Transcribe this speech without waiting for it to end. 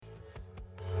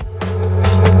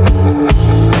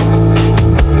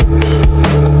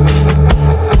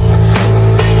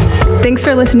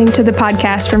Thanks for listening to the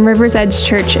podcast from River's Edge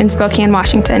Church in Spokane,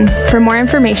 Washington. For more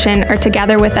information or to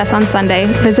gather with us on Sunday,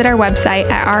 visit our website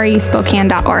at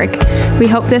respokane.org. We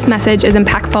hope this message is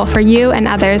impactful for you and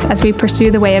others as we pursue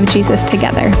the way of Jesus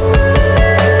together.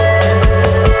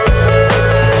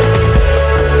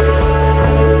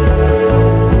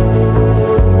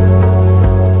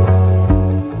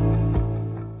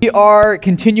 We are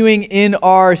continuing in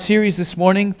our series this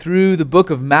morning through the book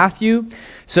of Matthew.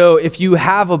 So if you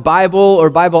have a Bible or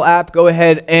Bible app, go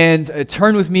ahead and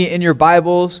turn with me in your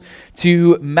Bibles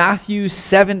to Matthew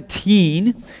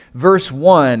 17, verse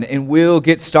 1, and we'll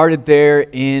get started there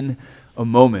in a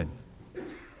moment.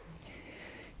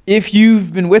 If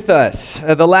you've been with us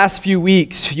the last few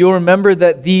weeks, you'll remember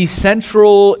that the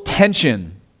central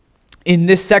tension in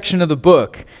this section of the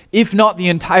book, if not the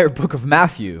entire book of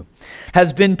Matthew,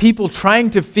 has been people trying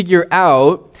to figure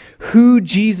out who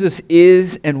Jesus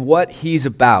is and what he's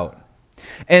about.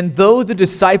 And though the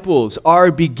disciples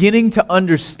are beginning to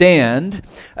understand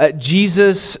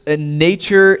Jesus'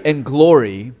 nature and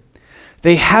glory,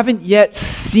 they haven't yet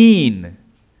seen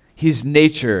his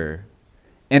nature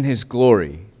and his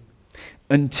glory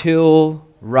until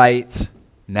right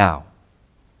now.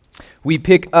 We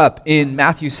pick up in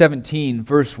Matthew 17,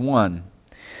 verse 1.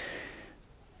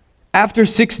 After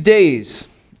 6 days,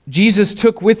 Jesus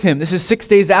took with him, this is 6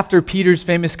 days after Peter's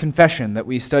famous confession that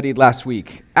we studied last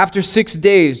week. After 6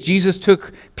 days, Jesus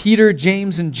took Peter,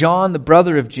 James, and John, the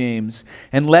brother of James,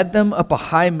 and led them up a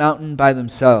high mountain by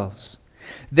themselves.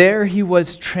 There he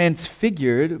was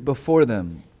transfigured before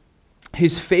them.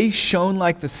 His face shone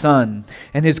like the sun,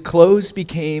 and his clothes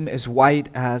became as white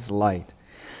as light.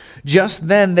 Just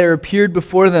then there appeared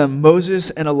before them Moses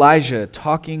and Elijah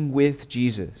talking with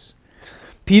Jesus.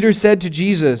 Peter said to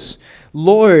Jesus,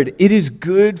 "Lord, it is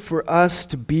good for us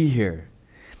to be here.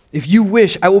 If you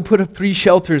wish, I will put up 3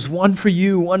 shelters, one for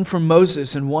you, one for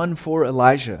Moses, and one for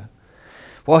Elijah."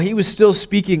 While he was still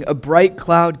speaking, a bright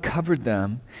cloud covered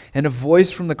them, and a voice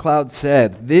from the cloud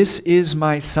said, "This is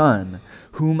my son,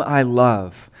 whom I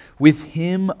love. With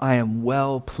him I am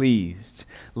well pleased.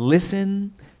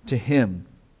 Listen to him."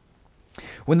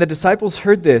 When the disciples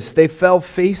heard this, they fell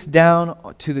face down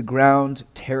to the ground,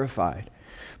 terrified.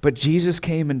 But Jesus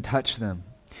came and touched them.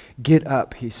 "Get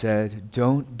up," he said.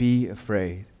 "Don't be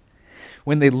afraid."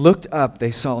 When they looked up,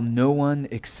 they saw no one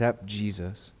except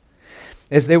Jesus.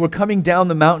 As they were coming down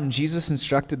the mountain, Jesus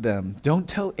instructed them, "Don't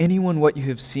tell anyone what you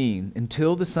have seen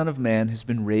until the Son of Man has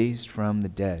been raised from the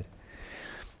dead."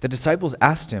 The disciples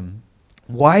asked him,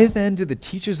 "Why then do the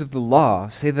teachers of the law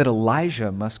say that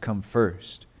Elijah must come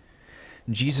first?"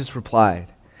 And Jesus replied,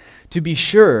 "To be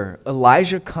sure,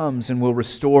 Elijah comes and will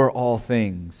restore all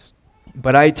things.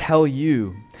 But I tell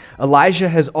you, Elijah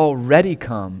has already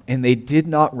come, and they did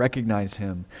not recognize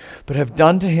him, but have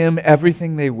done to him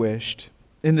everything they wished.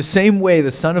 In the same way,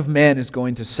 the Son of Man is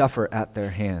going to suffer at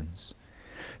their hands."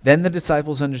 Then the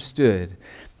disciples understood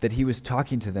that he was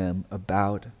talking to them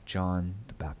about John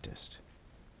the Baptist.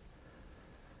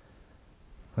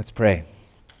 Let's pray.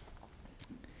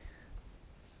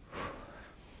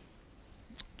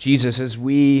 Jesus, as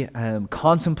we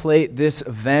contemplate this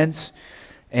event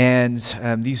and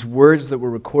these words that were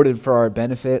recorded for our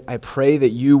benefit, I pray that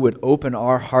you would open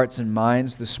our hearts and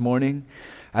minds this morning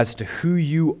as to who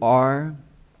you are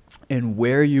and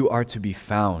where you are to be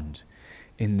found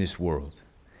in this world.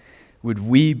 Would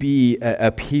we be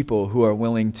a people who are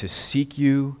willing to seek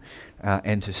you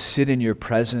and to sit in your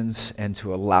presence and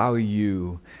to allow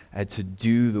you to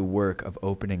do the work of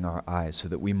opening our eyes so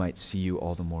that we might see you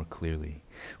all the more clearly?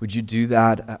 Would you do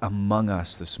that among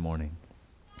us this morning?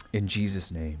 In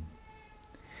Jesus' name,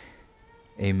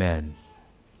 amen.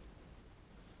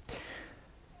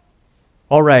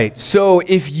 All right, so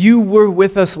if you were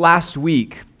with us last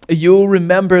week, you'll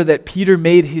remember that Peter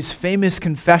made his famous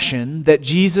confession that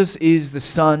Jesus is the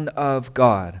Son of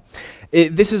God.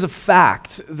 This is a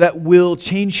fact that will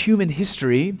change human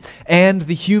history and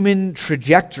the human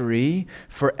trajectory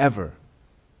forever.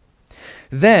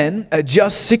 Then,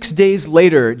 just 6 days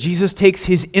later, Jesus takes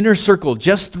his inner circle,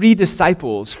 just 3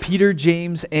 disciples, Peter,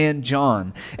 James, and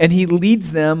John, and he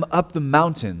leads them up the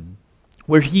mountain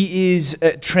where he is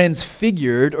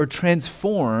transfigured or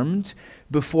transformed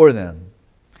before them.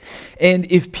 And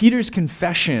if Peter's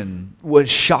confession was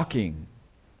shocking,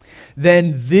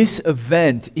 then this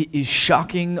event is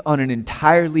shocking on an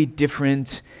entirely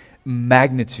different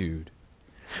magnitude.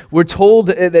 We're told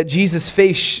that Jesus'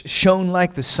 face shone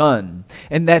like the sun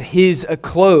and that his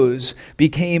clothes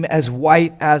became as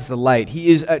white as the light. He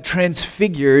is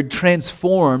transfigured,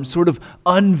 transformed, sort of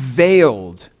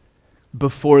unveiled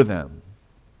before them.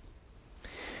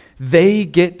 They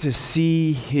get to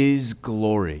see his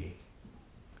glory.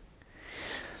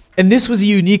 And this was a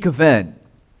unique event.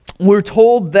 We're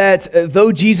told that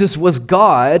though Jesus was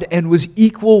God and was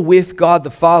equal with God the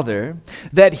Father,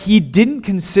 that he didn't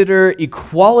consider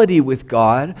equality with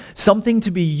God something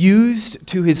to be used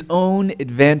to his own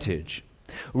advantage.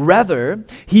 Rather,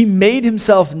 he made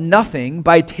himself nothing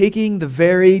by taking the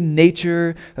very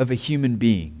nature of a human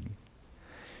being.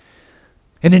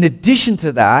 And in addition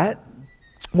to that,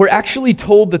 we're actually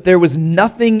told that there was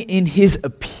nothing in his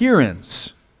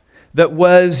appearance that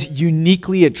was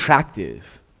uniquely attractive.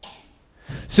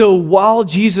 So while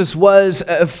Jesus was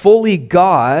fully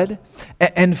God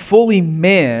and fully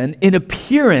man, in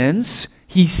appearance,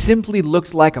 he simply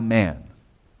looked like a man.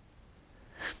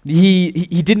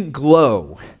 He didn't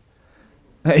glow.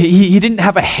 He didn't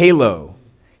have a halo.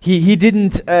 He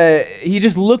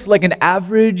just looked like an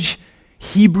average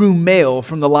Hebrew male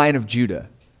from the line of Judah.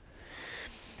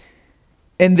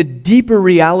 And the deeper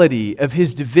reality of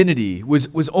his divinity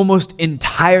was almost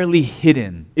entirely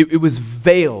hidden. It was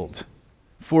veiled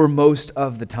for most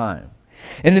of the time.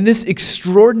 And in this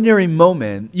extraordinary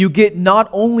moment, you get not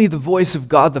only the voice of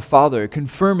God the Father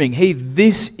confirming, hey,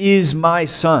 this is my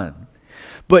son,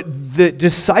 but the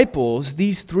disciples,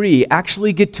 these three,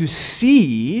 actually get to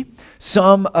see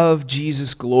some of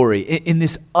Jesus' glory in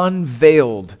this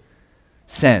unveiled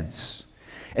sense.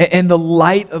 And the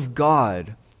light of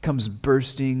God comes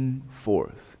bursting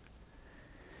forth.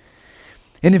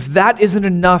 And if that isn't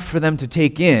enough for them to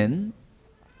take in,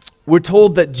 we're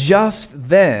told that just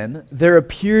then there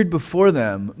appeared before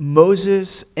them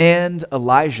Moses and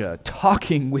Elijah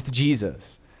talking with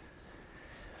Jesus.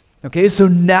 Okay, so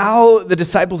now the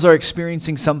disciples are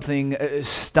experiencing something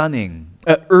stunning,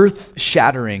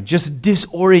 earth-shattering, just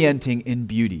disorienting in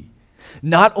beauty.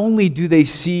 Not only do they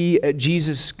see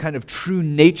Jesus' kind of true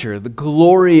nature, the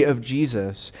glory of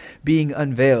Jesus being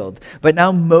unveiled, but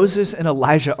now Moses and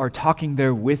Elijah are talking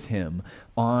there with him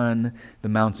on the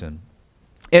mountain.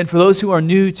 And for those who are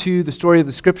new to the story of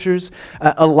the scriptures,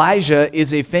 Elijah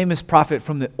is a famous prophet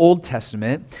from the Old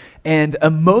Testament, and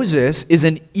Moses is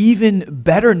an even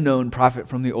better known prophet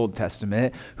from the Old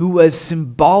Testament who was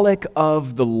symbolic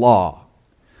of the law.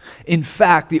 In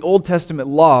fact, the Old Testament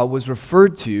law was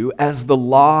referred to as the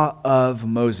law of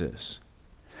Moses.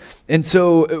 And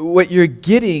so what you're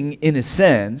getting, in a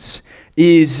sense,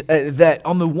 is that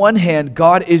on the one hand,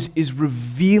 God is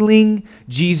revealing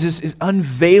Jesus, is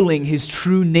unveiling his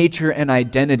true nature and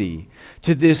identity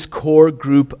to this core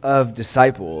group of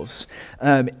disciples.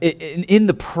 In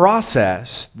the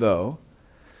process, though,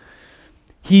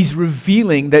 he's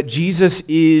revealing that Jesus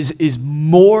is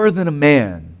more than a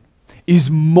man, is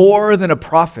more than a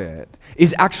prophet,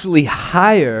 is actually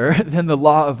higher than the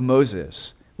law of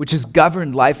Moses, which has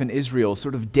governed life in Israel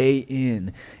sort of day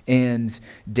in and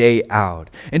day out.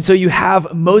 And so you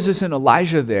have Moses and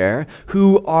Elijah there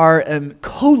who are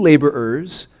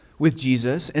co-laborers with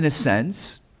Jesus in a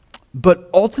sense, but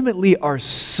ultimately are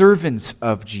servants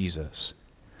of Jesus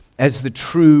as the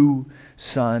true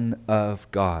Son of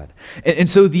God. And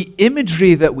so the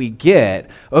imagery that we get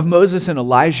of Moses and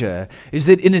Elijah is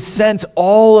that, in a sense,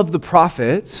 all of the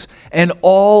prophets and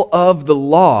all of the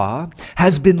law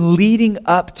has been leading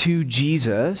up to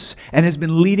Jesus and has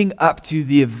been leading up to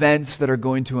the events that are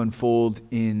going to unfold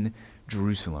in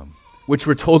Jerusalem, which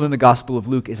we're told in the Gospel of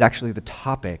Luke is actually the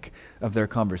topic of their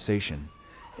conversation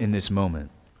in this moment.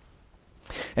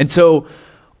 And so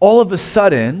all of a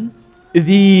sudden,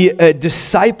 the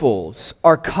disciples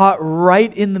are caught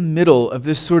right in the middle of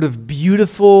this sort of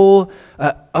beautiful,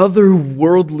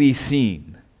 otherworldly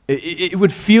scene. It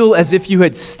would feel as if you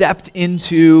had stepped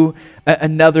into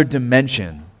another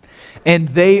dimension. And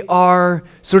they are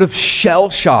sort of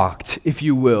shell-shocked, if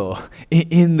you will,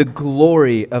 in the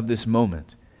glory of this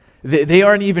moment. They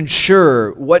aren't even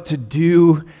sure what to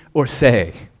do or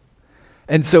say.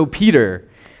 And so Peter,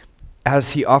 as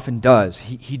he often does,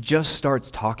 he just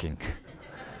starts talking.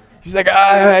 He's like,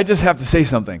 I just have to say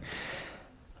something.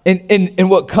 And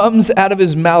what comes out of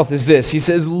his mouth is this. He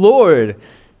says, Lord,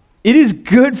 it is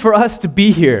good for us to be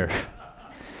here.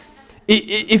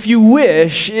 If you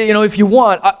wish, if you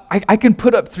want, I can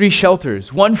put up 3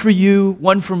 shelters. One for you,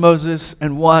 one for Moses,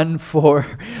 and one for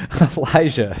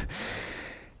Elijah.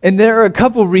 And there are a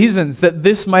couple reasons that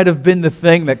this might have been the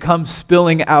thing that comes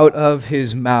spilling out of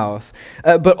his mouth.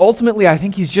 But ultimately, I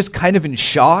think he's just kind of in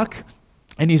shock.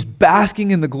 And he's basking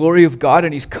in the glory of God,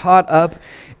 and he's caught up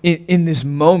in this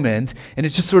moment. And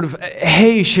it's just sort of,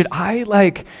 hey, should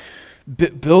I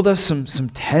build us some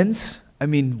tents? I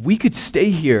mean, we could stay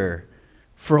here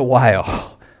for a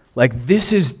while.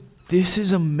 This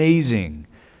is amazing.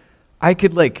 I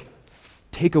could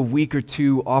take a week or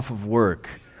 2 off of work,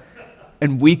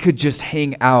 and we could just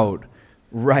hang out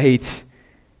right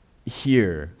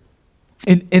here.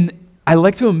 And I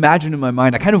like to imagine in my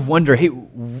mind, I kind of wonder, hey,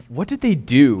 what did they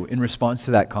do in response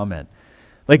to that comment?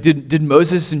 Like, did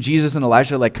Moses and Jesus and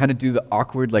Elijah like kind of do the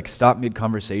awkward, like stop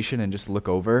mid-conversation and just look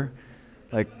over?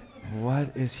 Like,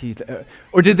 what is he?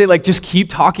 Or did they like just keep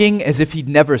talking as if he'd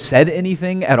never said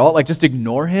anything at all? Like just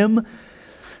ignore him?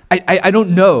 I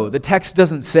don't know. The text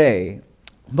doesn't say.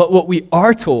 But what we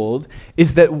are told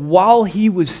is that while he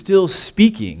was still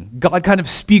speaking, God kind of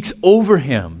speaks over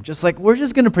him. Just like, we're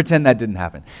just going to pretend that didn't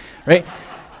happen, right?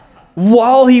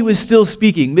 While he was still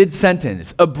speaking,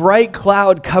 mid-sentence, a bright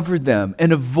cloud covered them,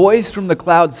 and a voice from the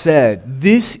cloud said,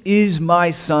 "This is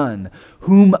my son,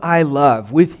 whom I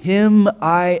love. With him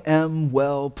I am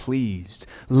well pleased.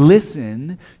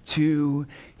 Listen to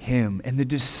him." And the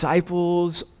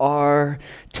disciples are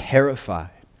terrified.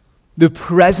 The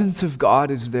presence of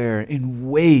God is there in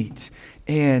weight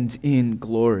and in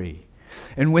glory.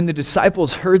 And when the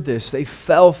disciples heard this, they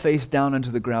fell face down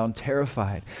onto the ground,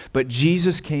 terrified. But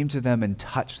Jesus came to them and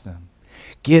touched them.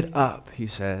 "Get up," he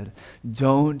said.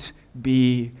 "Don't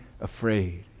be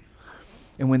afraid."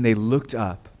 And when they looked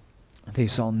up, they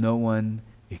saw no one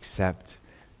except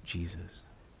Jesus.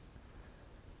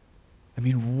 I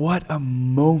mean, what a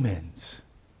moment.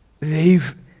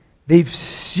 They've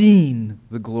seen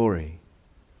the glory.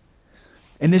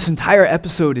 And this entire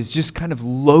episode is just kind of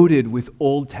loaded with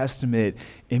Old Testament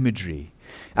imagery.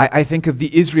 I think of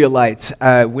the Israelites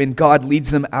when God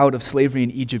leads them out of slavery in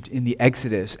Egypt in the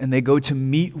Exodus, and they go to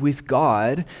meet with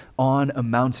God on a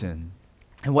mountain.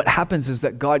 And what happens is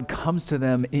that God comes to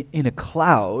them in a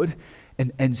cloud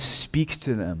and speaks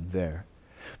to them there.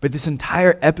 But this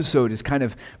entire episode is kind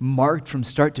of marked from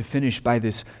start to finish by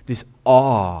this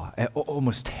awe,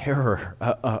 almost terror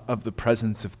of the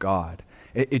presence of God.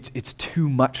 It's too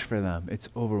much for them. It's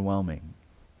overwhelming.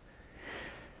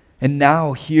 And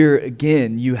now here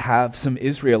again, you have some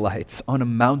Israelites on a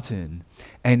mountain,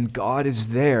 and God is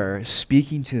there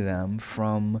speaking to them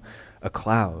from a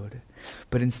cloud.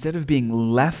 But instead of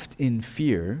being left in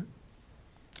fear,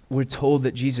 we're told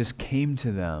that Jesus came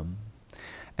to them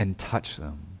and touched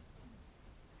them.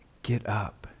 "Get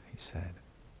up," he said.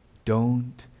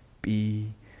 "Don't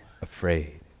be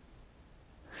afraid."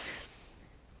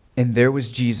 And there was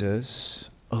Jesus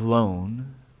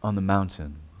alone on the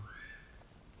mountain.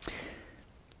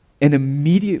 And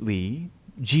immediately,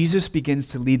 Jesus begins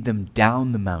to lead them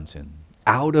down the mountain,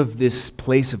 out of this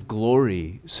place of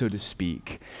glory, so to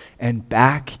speak, and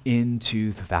back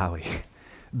into the valley,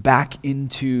 back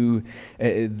into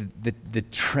the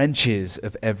trenches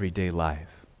of everyday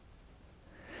life.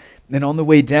 And on the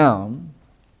way down,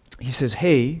 he says,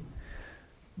 "Hey,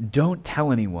 don't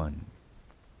tell anyone."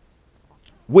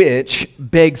 Which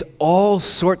begs all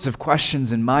sorts of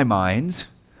questions in my mind,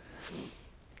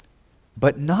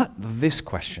 but not this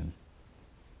question.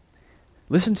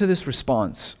 Listen to this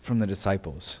response from the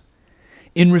disciples.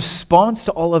 In response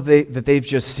to all of that they've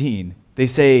just seen, they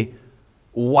say,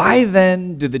 "Why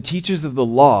then do the teachers of the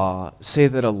law say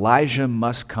that Elijah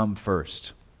must come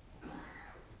first?"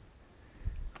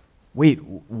 Wait,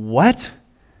 what?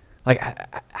 Like,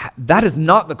 that is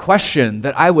not the question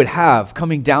that I would have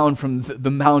coming down from the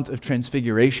Mount of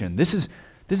Transfiguration. This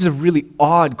is a really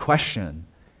odd question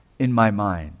in my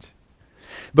mind.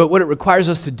 But what it requires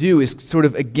us to do is sort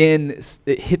of, again,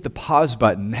 hit the pause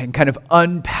button and kind of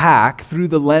unpack through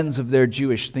the lens of their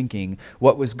Jewish thinking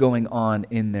what was going on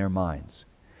in their minds.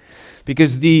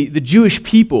 Because the Jewish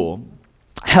people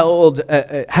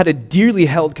had a dearly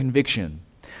held conviction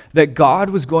that God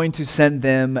was going to send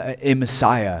them a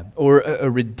Messiah or a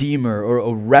Redeemer or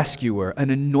a Rescuer, an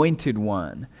anointed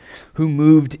one who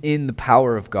moved in the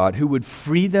power of God, who would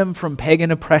free them from pagan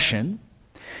oppression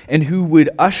and who would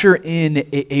usher in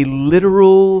a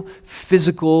literal,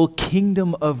 physical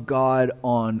kingdom of God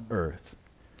on earth.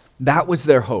 That was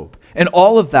their hope. And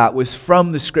all of that was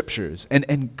from the scriptures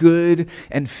and good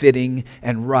and fitting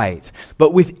and right.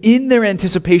 But within their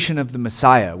anticipation of the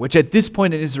Messiah, which at this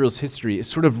point in Israel's history is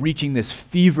sort of reaching this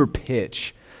fever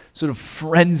pitch, sort of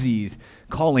frenzied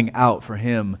calling out for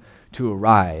him to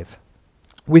arrive,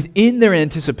 within their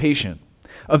anticipation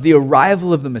of the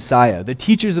arrival of the Messiah, the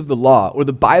teachers of the law, or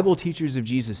the Bible teachers of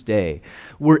Jesus' day,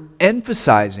 were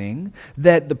emphasizing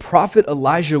that the prophet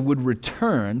Elijah would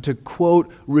return to, quote,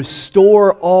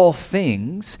 restore all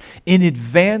things in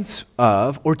advance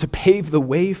of, or to pave the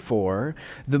way for,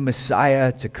 the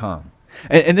Messiah to come.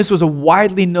 And this was a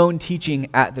widely known teaching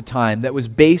at the time that was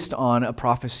based on a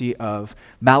prophecy of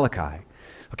Malachi.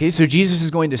 Okay, so Jesus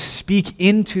is going to speak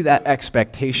into that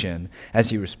expectation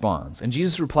as he responds. And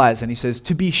Jesus replies and he says,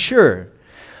 "To be sure,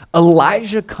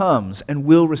 Elijah comes and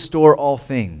will restore all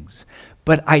things.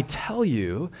 But I tell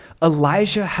you,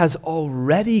 Elijah has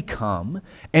already come,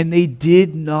 and they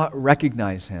did not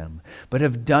recognize him, but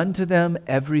have done to them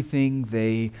everything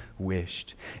they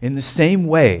wished. In the same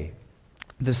way,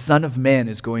 the Son of Man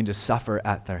is going to suffer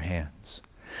at their hands."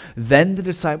 Then the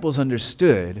disciples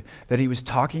understood that he was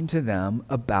talking to them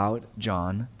about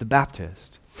John the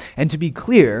Baptist. And to be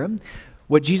clear,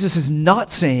 what Jesus is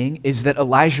not saying is that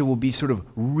Elijah will be sort of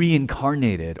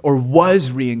reincarnated or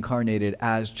was reincarnated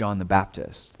as John the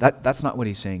Baptist. That's not what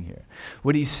he's saying here.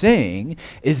 What he's saying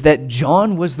is that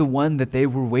John was the one that they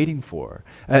were waiting for,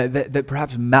 that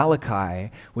perhaps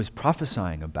Malachi was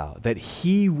prophesying about, that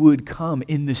he would come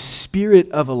in the spirit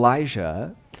of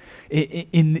Elijah,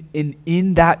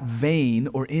 in that vein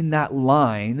or in that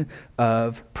line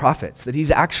of prophets. That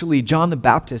he's actually, John the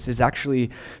Baptist is actually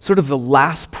sort of the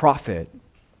last prophet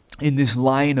in this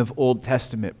line of Old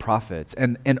Testament prophets,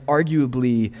 and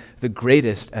arguably the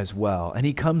greatest as well. And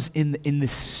he comes in the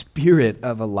spirit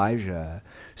of Elijah,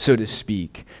 so to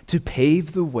speak, to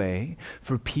pave the way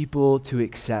for people to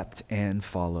accept and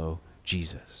follow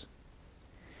Jesus.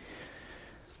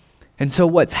 And so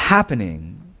what's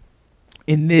happening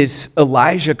in this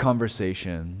Elijah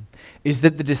conversation is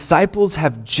that the disciples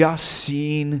have just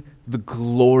seen the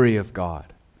glory of God.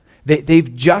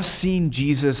 They've just seen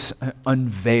Jesus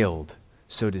unveiled,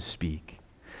 so to speak.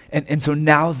 And so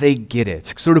now they get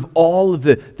it. Sort of all of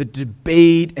the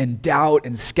debate and doubt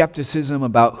and skepticism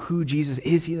about who Jesus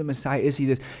is. He the Messiah? Is he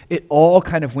this? It all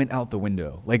kind of went out the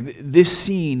window. Like this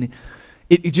scene,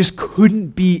 it just couldn't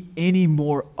be any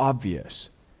more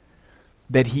obvious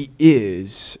that he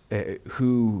is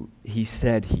who he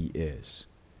said he is.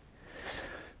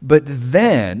 But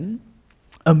then,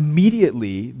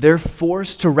 immediately, they're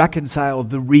forced to reconcile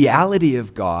the reality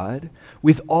of God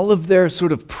with all of their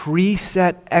sort of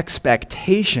preset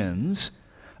expectations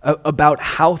about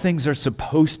how things are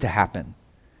supposed to happen.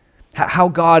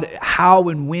 How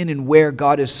and when and where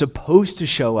God is supposed to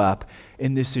show up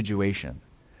in this situation.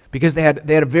 Because they had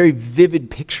a very vivid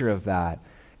picture of that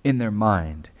in their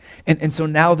mind. And so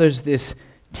now there's this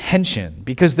tension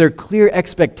because their clear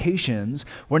expectations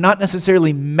were not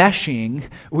necessarily meshing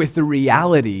with the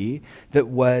reality that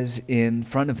was in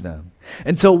front of them.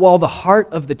 And so while the heart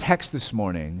of the text this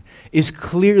morning is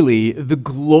clearly the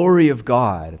glory of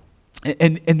God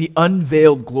and the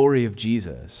unveiled glory of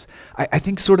Jesus, I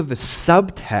think sort of the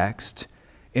subtext,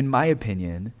 in my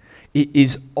opinion,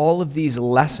 is all of these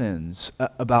lessons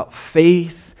about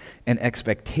faith and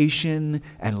expectation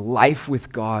and life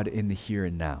with God in the here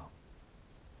and now.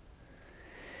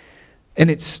 And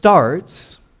it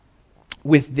starts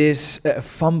with this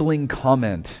fumbling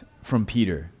comment from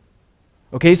Peter.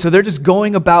 Okay, so they're just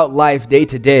going about life day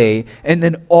to day, and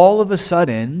then all of a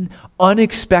sudden,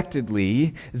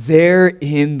 unexpectedly, they're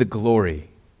in the glory.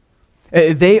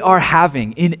 They are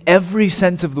having, in every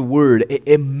sense of the word,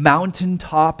 a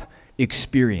mountaintop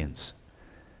experience.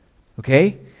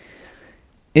 Okay?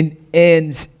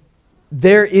 And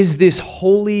there is this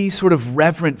holy sort of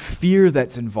reverent fear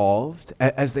that's involved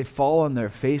as they fall on their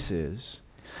faces.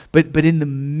 But in the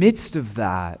midst of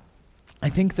that, I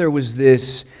think there was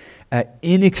this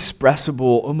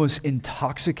inexpressible, almost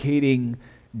intoxicating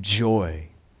joy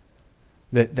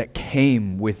that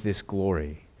came with this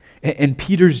glory. And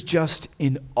Peter's just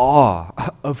in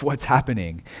awe of what's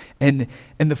happening. And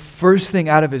the first thing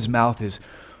out of his mouth is,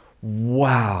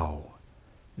 wow.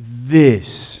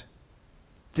 This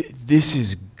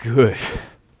is good.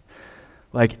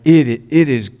 Like it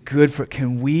is good for.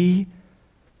 Can we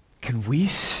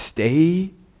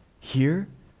stay here?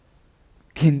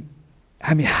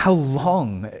 How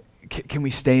long can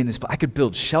we stay in this place? I could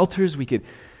build shelters. We could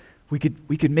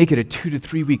make it a 2 to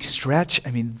 3 week stretch.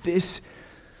 This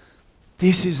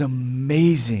is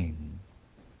amazing.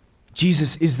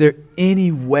 Jesus, is there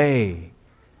any way,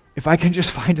 if I can just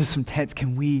find us some tents,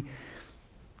 can we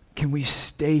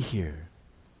stay here?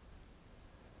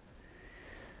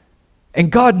 And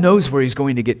God knows where he's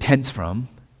going to get tents from.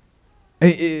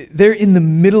 They're in the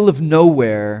middle of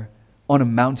nowhere on a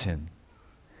mountain.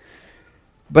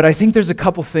 But I think there's a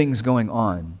couple things going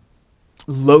on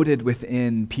loaded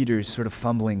within Peter's sort of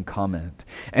fumbling comment.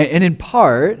 And in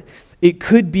part, it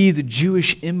could be the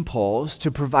Jewish impulse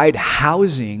to provide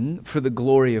housing for the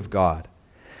glory of God.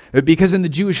 Because in the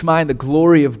Jewish mind, the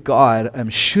glory of God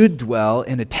should dwell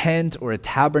in a tent or a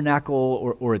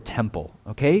tabernacle or a temple,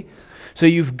 okay? So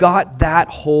you've got that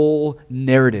whole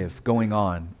narrative going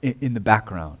on in the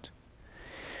background.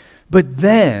 But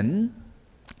then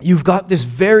you've got this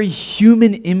very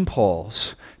human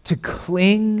impulse to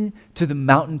cling to the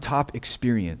mountaintop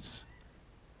experience,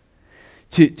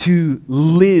 to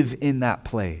live in that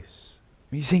place.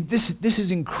 He's saying, this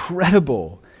is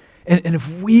incredible. And if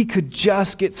we could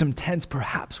just get some tents,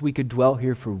 perhaps we could dwell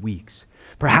here for weeks.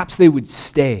 Perhaps they would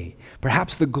stay.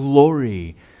 Perhaps the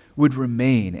glory would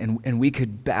remain, and we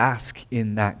could bask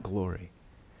in that glory.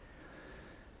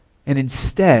 And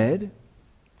instead,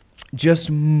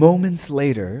 just moments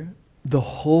later, the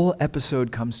whole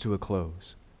episode comes to a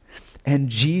close. And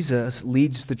Jesus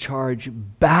leads the charge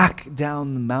back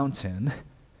down the mountain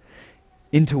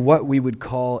into what we would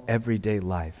call everyday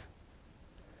life.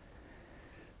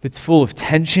 It's full of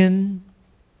tension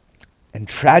and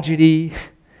tragedy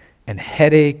and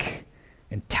headache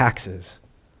and taxes.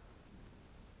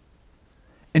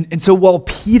 And so while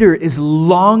Peter is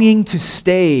longing to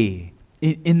stay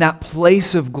in that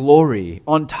place of glory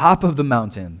on top of the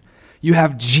mountain, you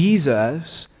have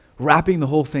Jesus wrapping the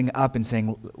whole thing up and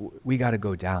saying, we got to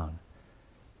go down.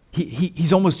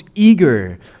 He's almost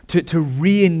eager to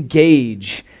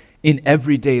re-engage in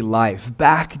everyday life,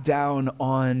 back down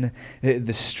on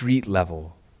the street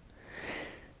level.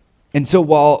 And so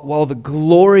while the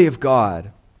glory of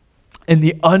God and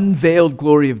the unveiled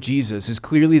glory of Jesus is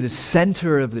clearly the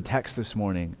center of the text this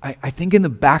morning, I think in the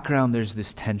background there's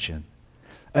this tension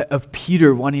of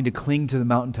Peter wanting to cling to the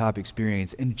mountaintop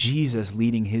experience and Jesus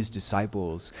leading his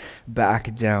disciples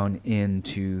back down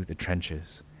into the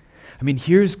trenches. I mean,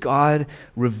 here's God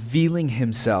revealing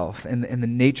himself and the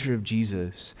nature of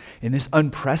Jesus in this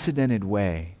unprecedented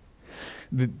way.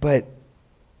 But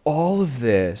all of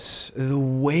this, the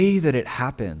way that it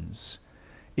happens,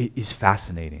 is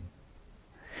fascinating.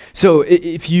 So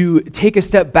if you take a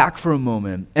step back for a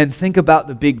moment and think about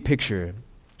the big picture,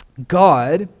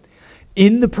 God,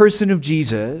 in the person of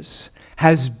Jesus,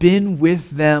 has been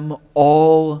with them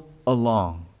all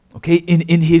along. Okay,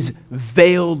 in his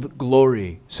veiled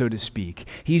glory, so to speak.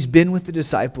 He's been with the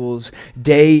disciples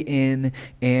day in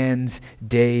and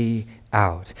day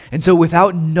out. And so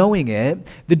without knowing it,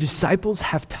 the disciples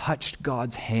have touched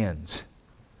God's hands.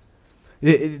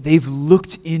 They've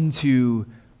looked into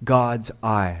God's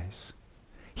eyes.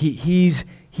 He's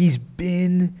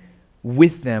been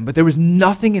with them, but there was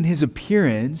nothing in his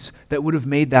appearance that would have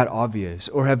made that obvious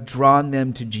or have drawn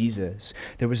them to Jesus.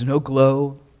 There was no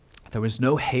glow. There was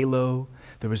no halo.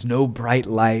 There was no bright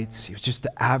lights. He was just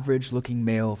the average-looking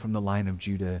male from the line of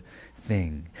Judah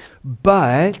thing.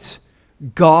 But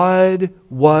God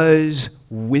was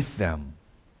with them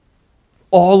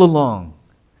all along,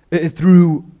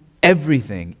 through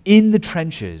everything, in the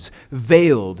trenches,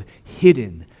 veiled,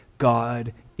 hidden.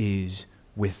 God is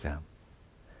with them.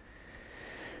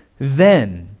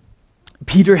 Then,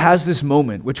 Peter has this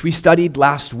moment, which we studied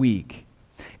last week,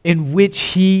 in which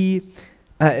he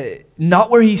not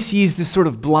where he sees this sort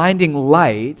of blinding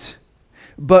light,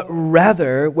 but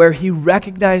rather where he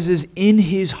recognizes in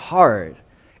his heart,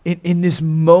 in this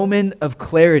moment of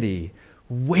clarity,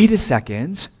 wait a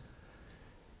second,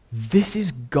 this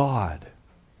is God.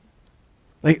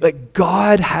 Like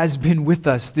God has been with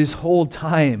us this whole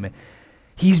time.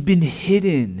 He's been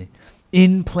hidden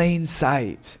in plain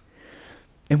sight,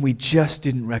 and we just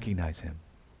didn't recognize him.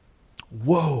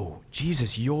 Whoa,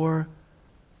 Jesus, you're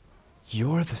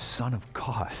the Son of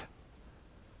God.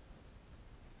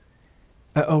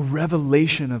 A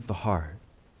revelation of the heart.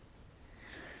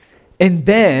 And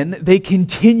then they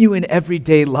continue in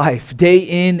everyday life, day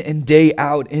in and day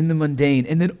out in the mundane.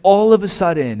 And then all of a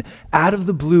sudden, out of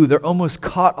the blue, they're almost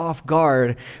caught off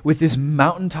guard with this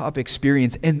mountaintop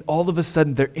experience. And all of a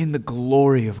sudden, they're in the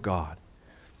glory of God.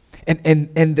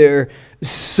 And they're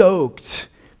soaked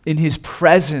in his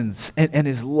presence and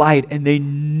his light, and they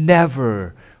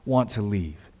never want to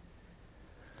leave.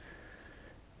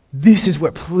 This is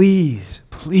where, please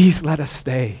let us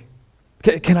stay.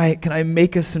 Can I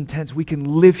make us some tents? We can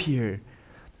live here.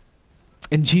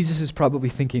 And Jesus is probably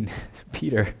thinking,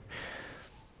 Peter,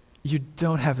 you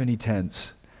don't have any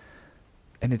tents,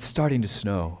 and it's starting to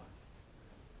snow.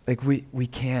 Like we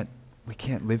can't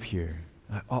live here.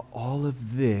 All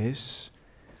of this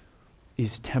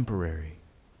is temporary.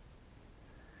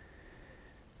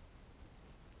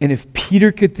 And if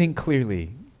Peter could think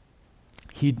clearly,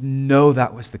 he'd know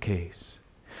that was the case.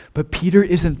 But Peter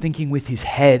isn't thinking with his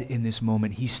head in this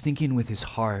moment. He's thinking with his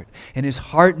heart. And his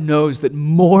heart knows that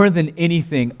more than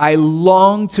anything, I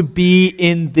long to be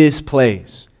in this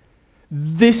place.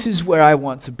 This is where I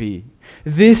want to be.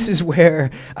 This is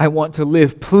where I want to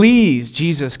live. Please,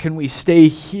 Jesus, can we stay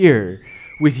here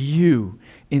with you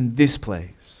in this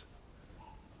place?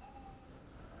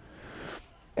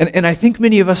 And I think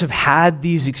many of us have had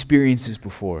these experiences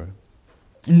before.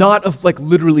 Not of like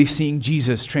literally seeing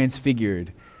Jesus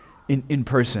transfigured in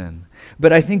person,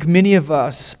 but I think many of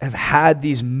us have had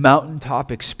these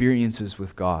mountaintop experiences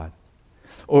with God.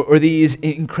 or these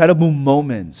incredible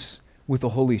moments with the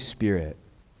Holy Spirit.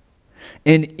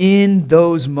 And in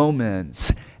those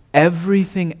moments,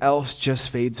 everything else just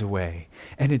fades away.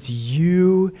 And it's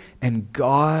you and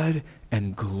God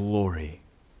and glory.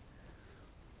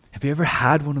 Have you ever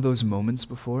had one of those moments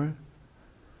before?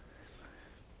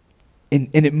 And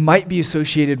it might be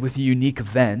associated with a unique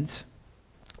event,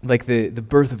 like the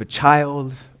birth of a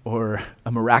child, or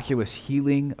a miraculous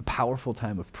healing, a powerful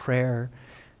time of prayer,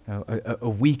 a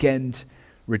weekend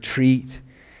retreat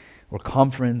or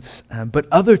conference. But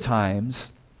other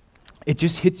times, it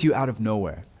just hits you out of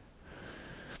nowhere.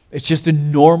 It's just a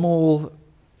normal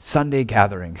Sunday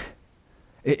gathering.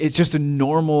 It's just a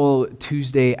normal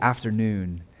Tuesday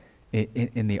afternoon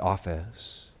in the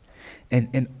office.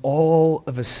 And all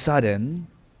of a sudden,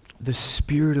 the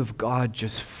Spirit of God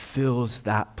just fills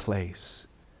that place,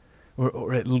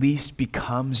 or at least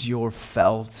becomes your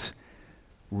felt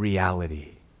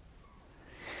reality.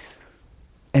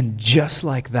 And just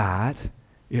like that,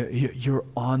 you're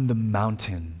on the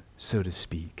mountain, so to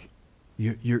speak.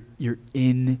 You're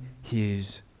in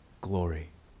His glory.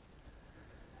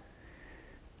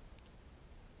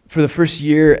 For the first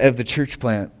year of the church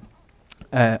plant,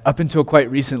 up until quite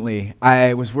recently,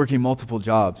 I was working multiple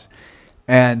jobs.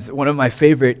 And one of my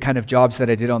favorite kind of jobs that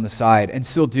I did on the side, and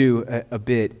still do a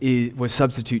bit, was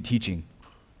substitute teaching.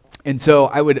 And so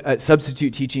I would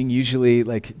substitute teaching usually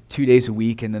like 2 days a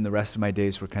week, and then the rest of my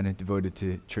days were kind of devoted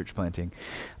to church planting.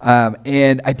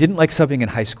 And I didn't like subbing in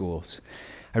high schools.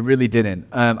 I really didn't.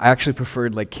 I actually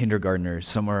preferred like kindergartners,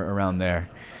 somewhere around there.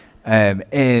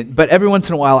 But every once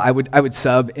in a while, I would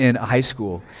sub in a high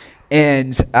school.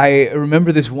 And I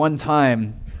remember this one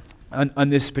time on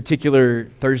this particular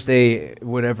Thursday,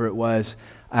 whatever it was,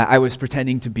 I was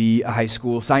pretending to be a high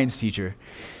school science teacher.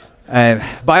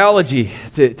 Biology,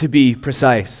 to be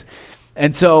precise.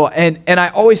 And so, and I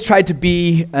always tried to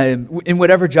be, in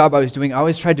whatever job I was doing, I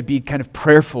always tried to be kind of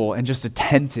prayerful and just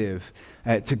attentive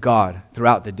to God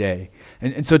throughout the day.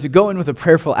 And so to go in with a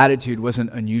prayerful attitude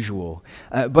wasn't unusual.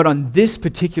 But on this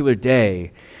particular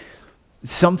day,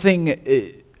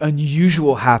 something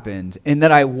unusual happened in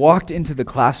that I walked into the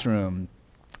classroom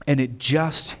and it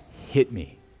just hit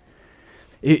me.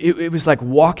 It was like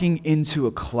walking into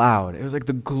a cloud. It was like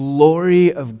the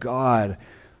glory of God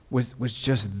was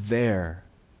just there,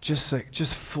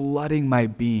 just flooding my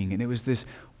being. And it was this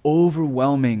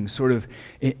overwhelming, sort of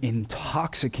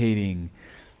intoxicating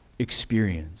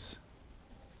experience.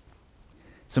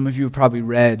 Some of you have probably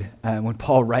read when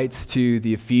Paul writes to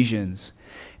the Ephesians,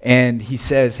 and he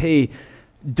says, hey,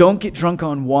 don't get drunk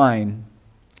on wine,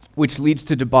 which leads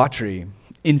to debauchery.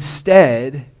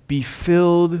 Instead, be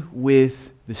filled with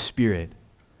the Spirit.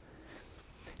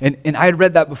 And I had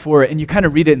read that before, and you kind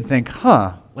of read it and think,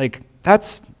 like,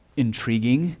 that's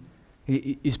intriguing.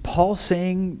 Is Paul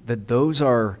saying that those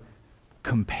are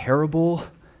comparable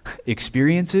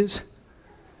experiences?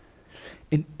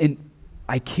 And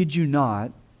I kid you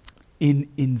not, in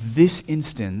this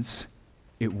instance,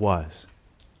 it was.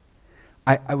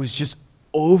 I was just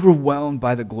overwhelmed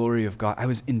by the glory of God. I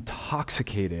was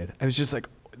intoxicated. I was just like,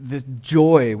 the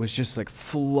joy was just like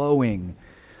flowing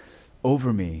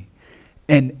over me.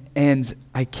 And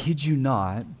I kid you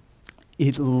not,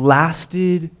 it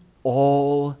lasted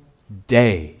all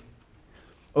day.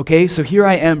 Okay, so here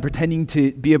I am pretending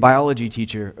to be a biology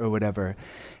teacher or whatever.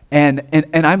 And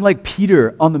I'm like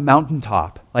Peter on the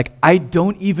mountaintop. Like, I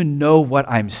don't even know what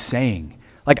I'm saying.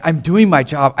 Like, I'm doing my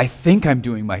job. I think I'm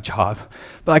doing my job.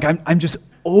 But like, I'm just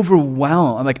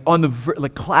overwhelmed. I'm like on the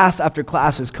like class after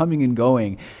class is coming and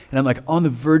going. And I'm like on the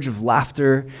verge of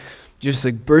laughter, just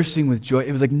like bursting with joy.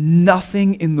 It was like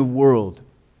nothing in the world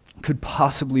could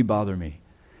possibly bother me.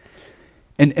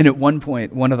 And at one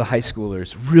point, one of the high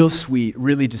schoolers, real sweet,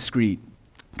 really discreet,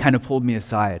 kind of pulled me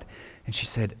aside. And she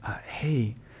said,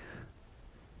 hey,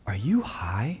 are you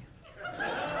high?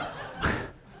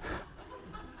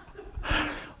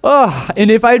 Oh,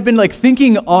 and if I had been like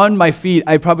thinking on my feet,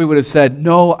 I probably would have said,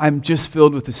 no, I'm just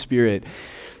filled with the Spirit.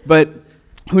 But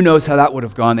who knows how that would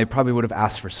have gone. They probably would have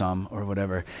asked for some or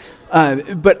whatever.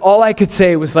 But all I could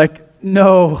say was like,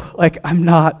 no, like I'm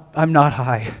not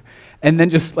high. And then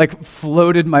just like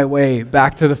floated my way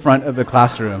back to the front of the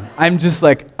classroom. I'm just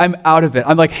like, I'm out of it.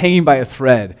 I'm like hanging by a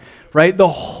thread, right? The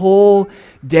whole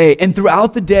day. And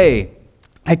throughout the day,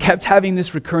 I kept having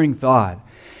this recurring thought.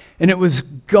 And it was,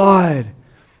 God,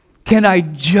 can I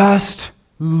just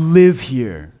live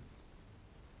here?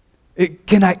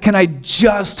 Can I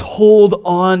just hold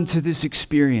on to this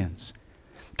experience?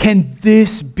 Can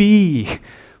this be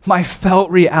my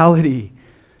felt reality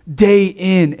day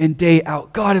in and day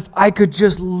out? God, if I could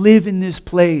just live in this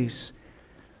place,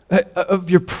 of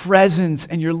your presence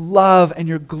and your love and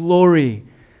your glory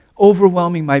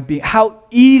overwhelming my being. How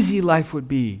easy life would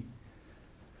be.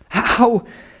 How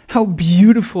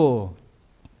beautiful.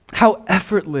 How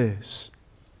effortless.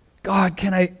 God,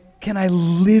 can I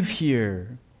live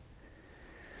here?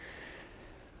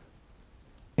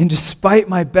 And despite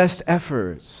my best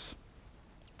efforts,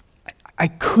 I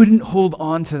couldn't hold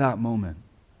on to that moment.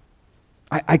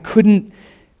 I couldn't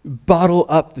bottle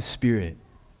up the Spirit.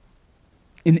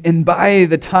 And by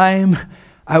the time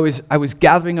I was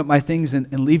gathering up my things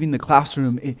and leaving the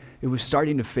classroom, it was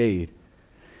starting to fade.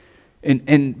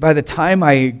 And by the time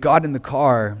I got in the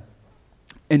car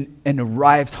and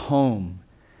arrived home,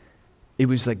 it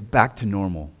was like back to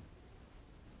normal.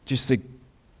 Just like,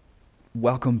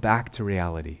 welcome back to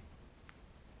reality.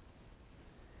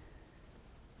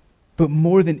 But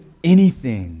more than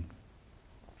anything,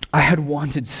 I had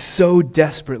wanted so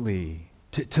desperately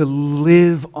to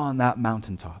live on that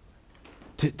mountaintop,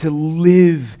 to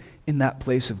live in that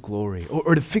place of glory,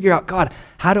 or to figure out, God,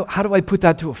 how do I put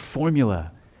that to a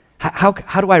formula? How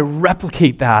do I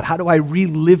replicate that? How do I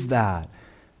relive that?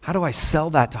 How do I sell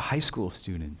that to high school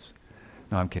students?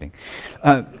 No, I'm kidding.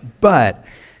 But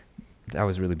that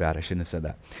was really bad. I shouldn't have said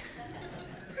that.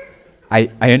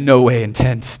 I in no way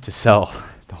intend to sell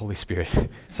the Holy Spirit.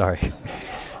 Sorry.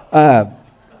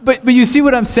 But you see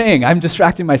what I'm saying? I'm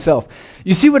distracting myself.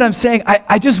 You see what I'm saying?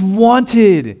 I just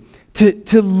wanted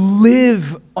to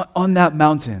live on that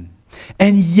mountain.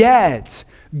 And yet,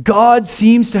 God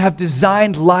seems to have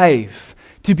designed life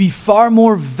to be far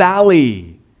more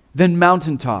valley than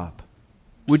mountaintop.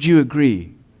 Would you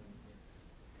agree?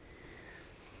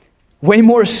 Way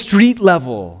more street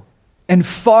level and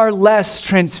far less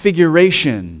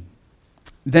transfiguration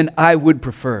than I would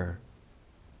prefer.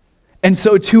 And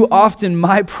so too often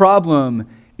my problem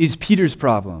is Peter's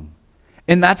problem.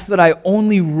 And that's that I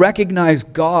only recognize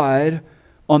God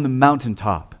on the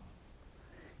mountaintop.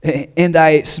 And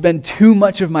I spend too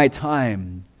much of my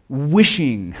time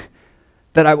wishing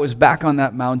that I was back on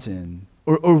that mountain,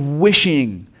 or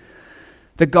wishing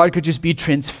that God could just be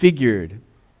transfigured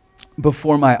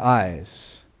before my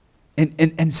eyes.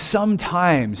 And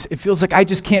sometimes it feels like I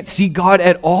just can't see God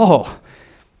at all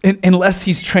unless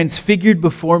he's transfigured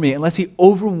before me, unless he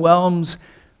overwhelms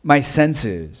my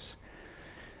senses.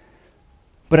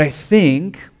 But I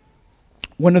think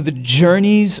one of the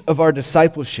journeys of our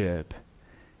discipleship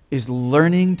is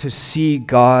learning to see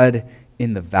God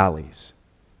in the valleys.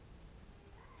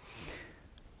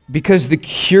 Because the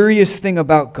curious thing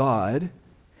about God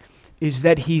is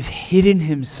that he's hidden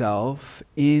himself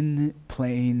in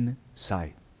plain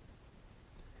sight.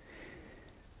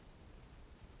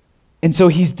 And so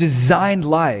he's designed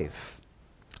life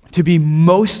to be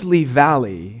mostly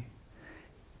valley,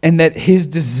 and that his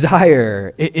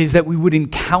desire is that we would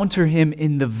encounter him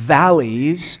in the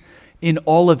valleys in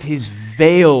all of his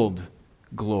veiled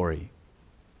glory.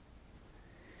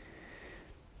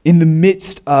 In the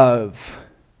midst of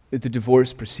the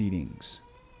divorce proceedings,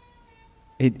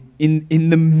 in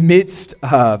the midst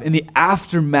of, in the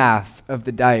aftermath of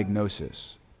the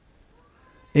diagnosis,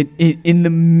 in the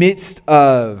midst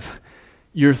of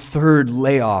your third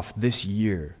layoff this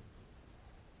year.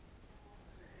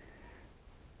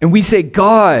 And we say,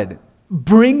 God,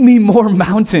 bring me more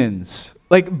mountains.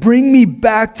 Like, bring me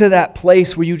back to that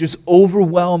place where you just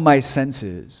overwhelm my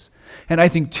senses. And I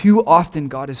think too often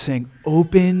God is saying,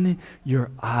 open your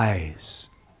eyes.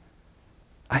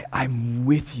 I'm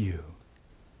with you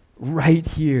right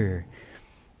here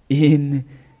in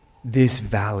this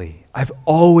valley. I've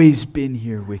always been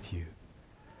here with you.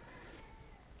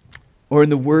 Or in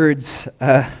the words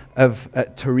of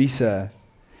Teresa,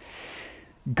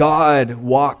 God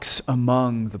walks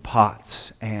among the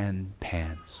pots and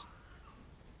pans,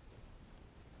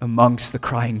 amongst the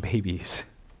crying babies,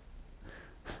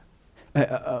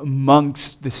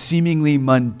 amongst the seemingly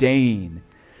mundane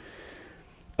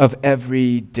of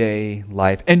everyday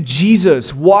life. And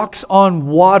Jesus walks on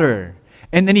water,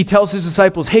 and then he tells his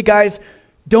disciples, hey guys,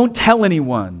 don't tell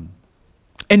anyone.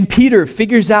 And Peter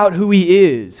figures out who he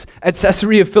is at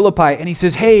Caesarea Philippi, and he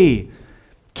says, hey,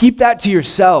 keep that to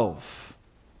yourself.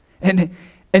 And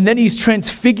then he's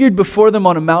transfigured before them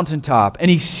on a mountaintop,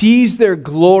 and he sees their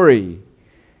glory,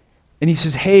 and he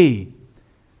says, hey,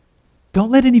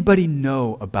 don't let anybody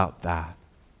know about that.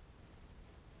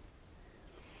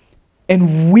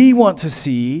 And we want to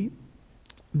see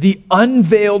the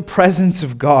unveiled presence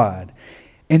of God,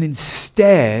 and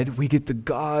instead we get the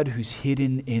God who's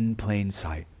hidden in plain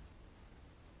sight.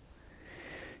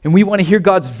 And we want to hear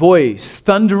God's voice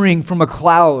thundering from a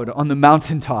cloud on the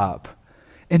mountaintop.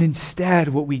 And instead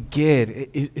what we get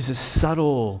is a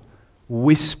subtle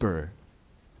whisper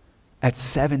at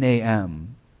 7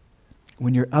 a.m.,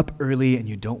 when you're up early and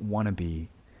you don't want to be,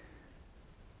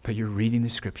 but you're reading the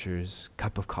scriptures,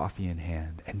 cup of coffee in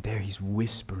hand, and there he's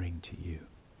whispering to you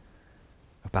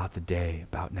about the day,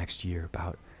 about next year,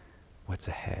 about what's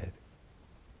ahead.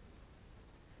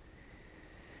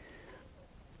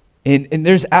 And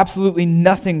there's absolutely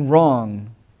nothing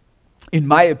wrong, in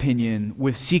my opinion,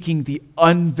 with seeking the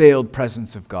unveiled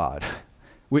presence of God,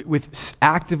 with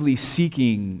actively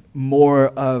seeking more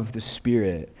of the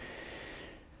Spirit,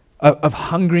 of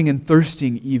hungering and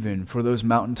thirsting even for those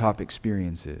mountaintop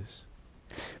experiences.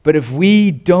 But if we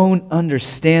don't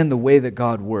understand the way that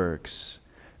God works,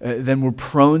 then we're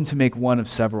prone to make one of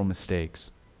several mistakes.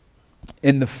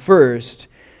 And the first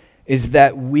is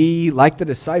that we, like the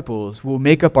disciples, will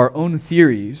make up our own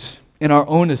theories and our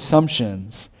own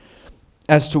assumptions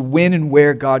as to when and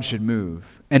where God should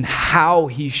move and how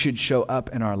he should show up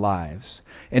in our lives.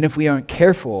 And if we aren't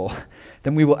careful,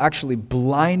 then we will actually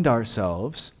blind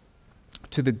ourselves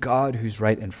to the God who's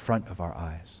right in front of our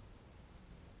eyes.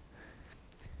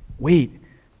 Wait,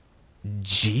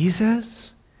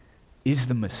 Jesus is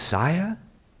the Messiah?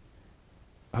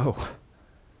 Oh,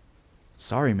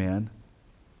 sorry, man.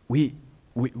 We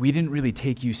didn't really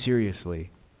take you seriously.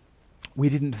 We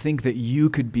didn't think that you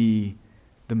could be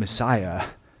the Messiah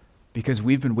because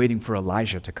we've been waiting for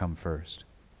Elijah to come first.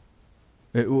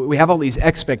 We have all these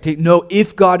expectations. No,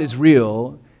 if God is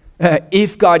real,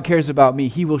 if God cares about me,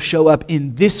 he will show up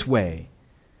in this way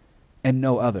and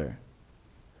no other.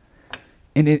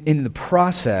 And in the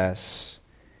process,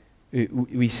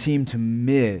 we seem to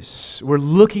miss. We're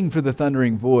looking for the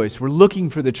thundering voice. We're looking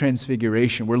for the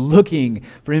transfiguration. We're looking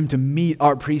for him to meet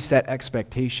our preset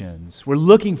expectations. We're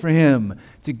looking for him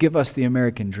to give us the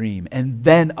American dream. And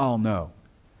then I'll know.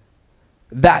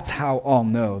 That's how I'll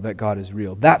know that God is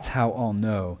real. That's how I'll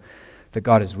know that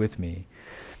God is with me.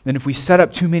 And if we set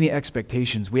up too many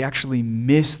expectations, we actually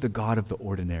miss the God of the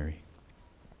ordinary,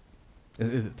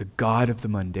 the God of the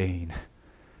mundane,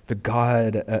 the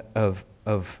God of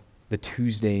the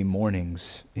Tuesday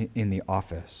mornings in the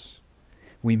office.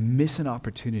 We miss an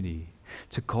opportunity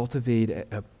to cultivate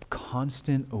a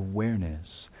constant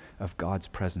awareness of God's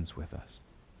presence with us.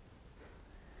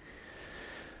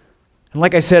 And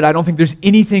like I said, I don't think there's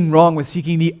anything wrong with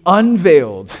seeking the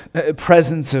unveiled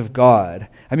presence of God.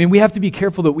 I mean, we have to be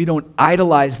careful that we don't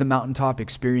idolize the mountaintop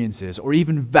experiences or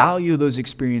even value those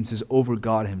experiences over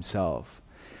God himself.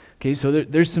 Okay, so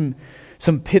there's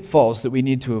some pitfalls that we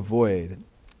need to avoid.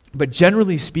 But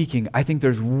generally speaking, I think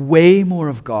there's way more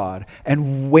of God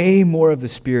and way more of the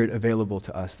Spirit available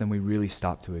to us than we really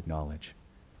stop to acknowledge.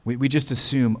 We just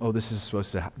assume, oh, this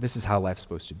is how life's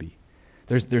supposed to be.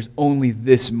 There's only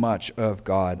this much of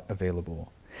God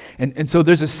available. And so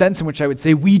there's a sense in which I would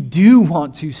say we do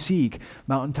want to seek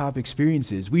mountaintop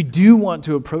experiences. We do want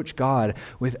to approach God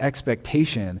with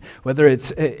expectation, whether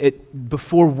it's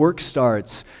before work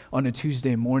starts on a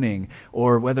Tuesday morning,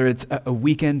 or whether it's a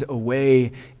weekend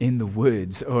away in the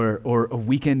woods, or a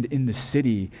weekend in the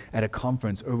city at a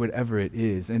conference, or whatever it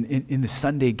is, and in the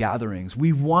Sunday gatherings.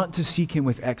 We want to seek him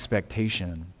with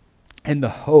expectation and the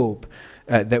hope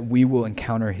that we will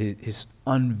encounter his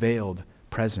unveiled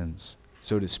presence,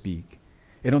 so to speak.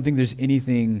 I don't think there's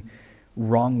anything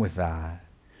wrong with that.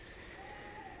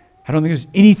 I don't think there's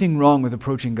anything wrong with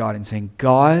approaching God and saying,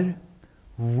 God,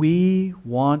 we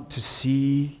want to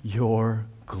see your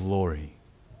glory.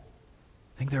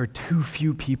 I think there are too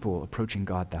few people approaching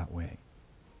God that way.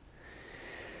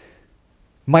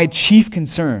 My chief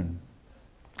concern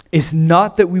is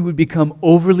not that we would become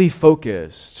overly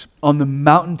focused on the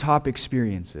mountaintop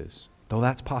experiences, though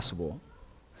that's possible.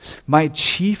 My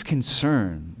chief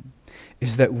concern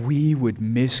is that we would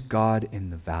miss God in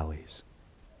the valleys.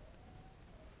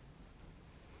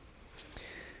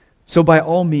 So by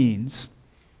all means,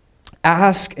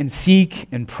 ask and seek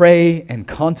and pray and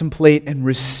contemplate and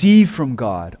receive from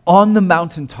God on the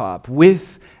mountaintop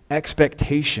with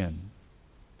expectation.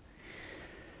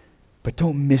 But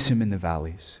don't miss him in the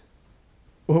valleys.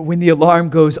 When the alarm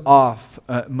goes off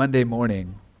Monday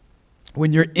morning,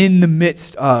 when you're in the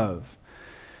midst of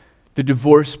the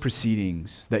divorce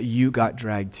proceedings that you got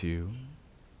dragged to,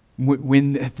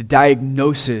 when the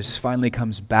diagnosis finally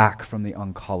comes back from the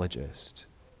oncologist,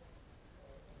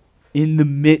 in the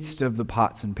midst of the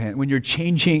pots and pans, when you're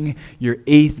changing your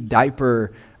 8th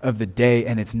diaper of the day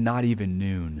and it's not even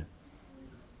noon.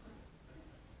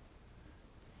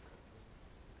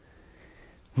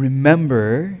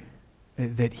 Remember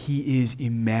that he is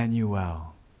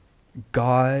Emmanuel,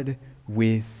 God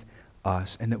with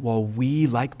us, and that while we,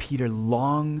 like Peter,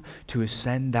 long to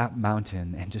ascend that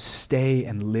mountain and just stay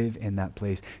and live in that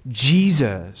place,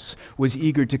 Jesus was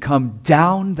eager to come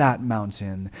down that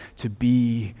mountain to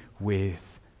be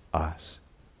with us.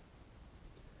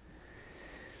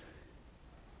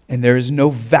 And there is no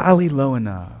valley low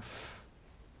enough,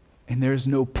 and there is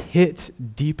no pit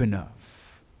deep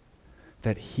enough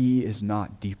that he is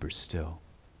not deeper still.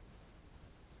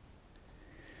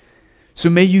 So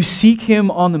may you seek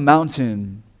him on the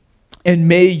mountain, and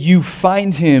may you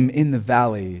find him in the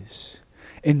valleys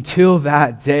until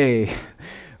that day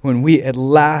when we at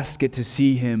last get to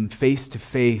see him face to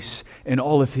face in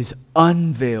all of his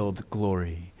unveiled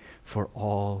glory for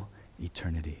all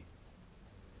eternity.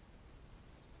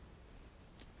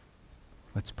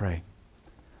 Let's pray.